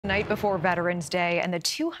Night before Veterans Day and the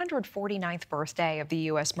 249th birthday of the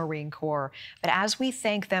U.S. Marine Corps. But as we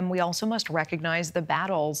thank them, we also must recognize the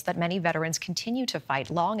battles that many veterans continue to fight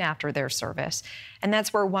long after their service. And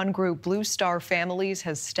that's where one group, Blue Star Families,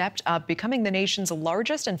 has stepped up, becoming the nation's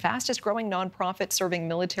largest and fastest growing nonprofit serving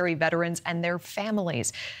military veterans and their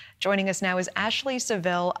families. Joining us now is Ashley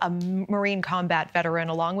Saville, a Marine combat veteran,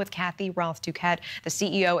 along with Kathy Roth-Douquet, the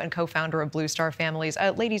CEO and co-founder of Blue Star Families.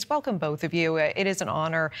 Ladies, welcome both of you. It is an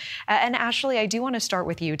honor. And Ashley, I do want to start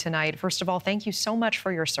with you tonight. First of all, thank you so much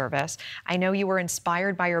for your service. I know you were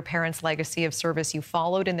inspired by your parents' legacy of service. You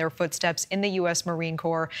followed in their footsteps in the U.S. Marine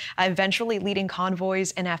Corps, eventually leading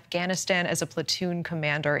convoys in Afghanistan as a platoon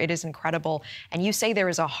commander. It is incredible. And you say there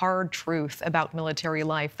is a hard truth about military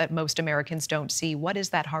life that most Americans don't see. What is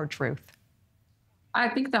that hard truth? I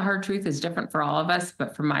think the hard truth is different for all of us,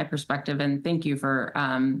 but from my perspective, and thank you for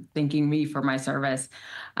thanking me for my service.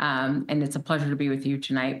 And it's a pleasure to be with you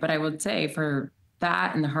tonight. But I would say for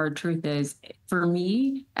that, and the hard truth is, for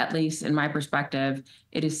me, at least in my perspective,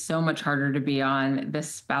 it is so much harder to be on the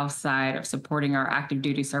spouse side of supporting our active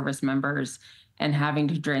duty service members and having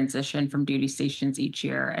to transition from duty stations each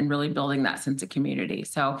year and really building that sense of community.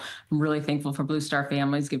 So I'm really thankful for Blue Star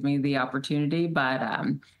Families giving me the opportunity, but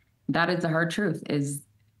that is the hard truth, is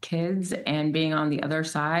kids and being on the other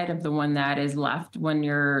side of the one that is left when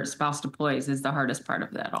your spouse deploys is the hardest part of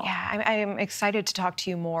that all. Yeah, I'm excited to talk to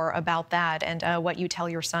you more about that and what you tell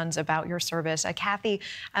your sons about your service. Kathy,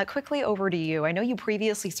 quickly over to you. I know you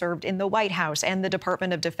previously served in the White House and the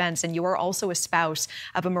Department of Defense, and you are also a spouse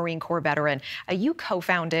of a Marine Corps veteran. You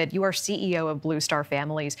co-founded, you are CEO of Blue Star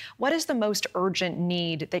Families. What is the most urgent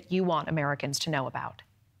need that you want Americans to know about?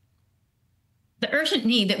 The urgent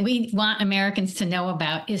need that we want Americans to know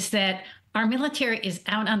about is that our military is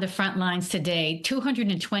out on the front lines today,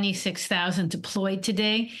 226,000 deployed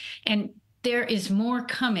today, and there is more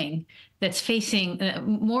coming that's facing,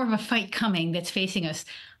 more of a fight coming that's facing us.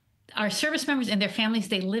 Our service members and their families,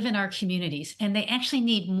 they live in our communities, and they actually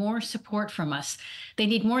need more support from us. They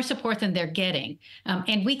need more support than they're getting.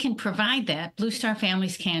 And we can provide that, Blue Star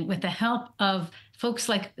Families can, with the help of folks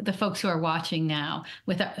like the folks who are watching now,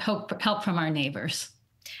 with help from our neighbors.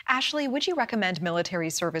 Ashley, would you recommend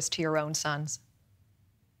military service to your own sons?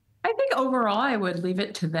 I think overall, I would leave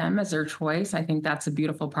it to them as their choice. I think that's a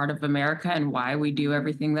beautiful part of America and why we do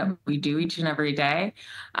everything that we do each and every day.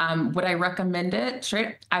 Would I recommend it?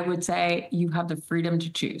 Straight, I would say you have the freedom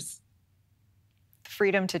to choose.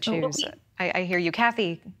 Freedom to choose. I hear you.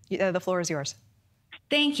 Kathy, the floor is yours.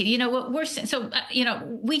 Thank you. You know, what we're so,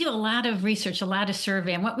 we do a lot of research, a lot of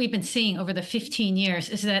survey, and what we've been seeing over the 15 years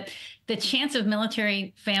is that the chance of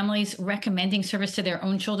military families recommending service to their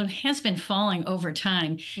own children has been falling over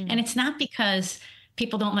time. And it's not because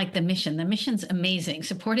people don't like the mission. The mission's amazing.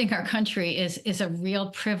 Supporting our country is a real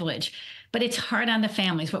privilege, but it's hard on the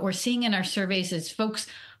families. What we're seeing in our surveys is folks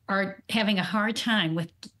are having a hard time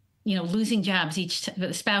with losing jobs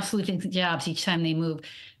the spouse losing jobs each time they move,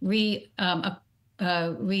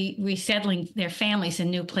 resettling their families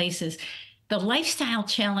in new places. The lifestyle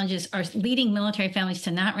challenges are leading military families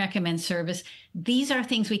to not recommend service. These are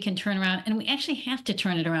things we can turn around, and we actually have to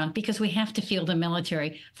turn it around because we have to field the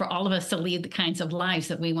military for all of us to lead the kinds of lives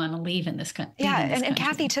that we want to leave in this country. Yeah, and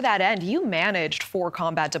Kathy, to that end, you managed 4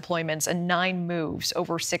 combat deployments and 9 moves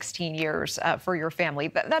over 16 years for your family.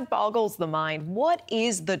 That boggles the mind. What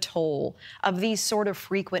is the toll of these sort of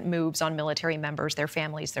frequent moves on military members, their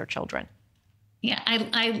families, their children? Yeah,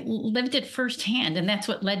 I lived it firsthand, and that's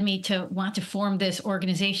what led me to want to form this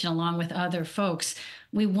organization along with other folks.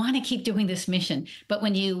 We want to keep doing this mission, but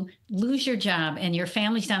when you lose your job and your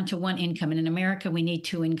family's down to 1 income, and in America we need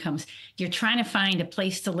 2 incomes, you're trying to find a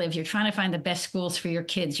place to live, you're trying to find the best schools for your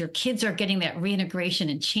kids are getting that reintegration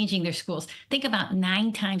and changing their schools. Think about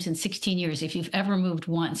 9 times in 16 years, if you've ever moved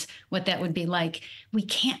once, what that would be like. We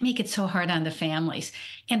can't make it so hard on the families,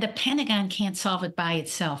 and the Pentagon can't solve it by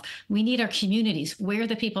itself. We need our communities where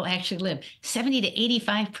the people actually live. 70 to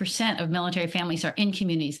 85% of military families are in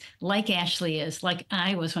communities like Ashley is, like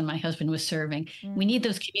I was when my husband was serving. We need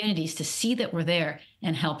those communities to see that we're there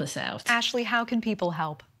and help us out. Ashley, how can people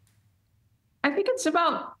help? I think it's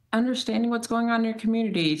about understanding what's going on in your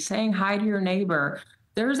community, saying hi to your neighbor.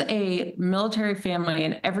 There's a military family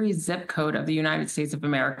in every zip code of the United States of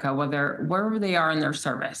America, wherever they are in their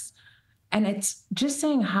service. And it's just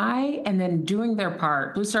saying hi and then doing their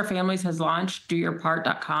part. Blue Star Families has launched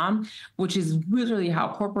doyourpart.com, which is literally how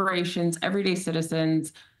corporations, everyday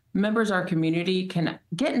citizens, members of our community can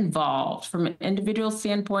get involved from an individual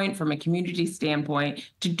standpoint, from a community standpoint,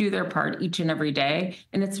 to do their part each and every day.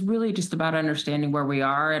 And it's really just about understanding where we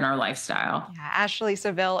are in our lifestyle. Yeah, Ashley,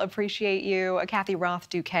 Saville, appreciate you. Kathy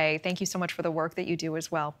Roth-Douquet, thank you so much for the work that you do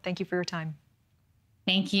as well. Thank you for your time.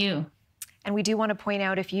 Thank you. And we do want to point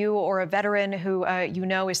out, if you or a veteran who you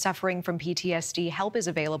know is suffering from PTSD, help is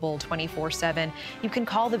available 24/7. You can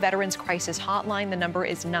call the Veterans Crisis Hotline. The number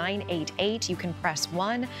is 988. You can press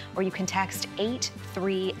 1, or you can text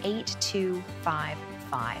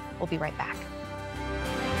 8382555. We'll be right back.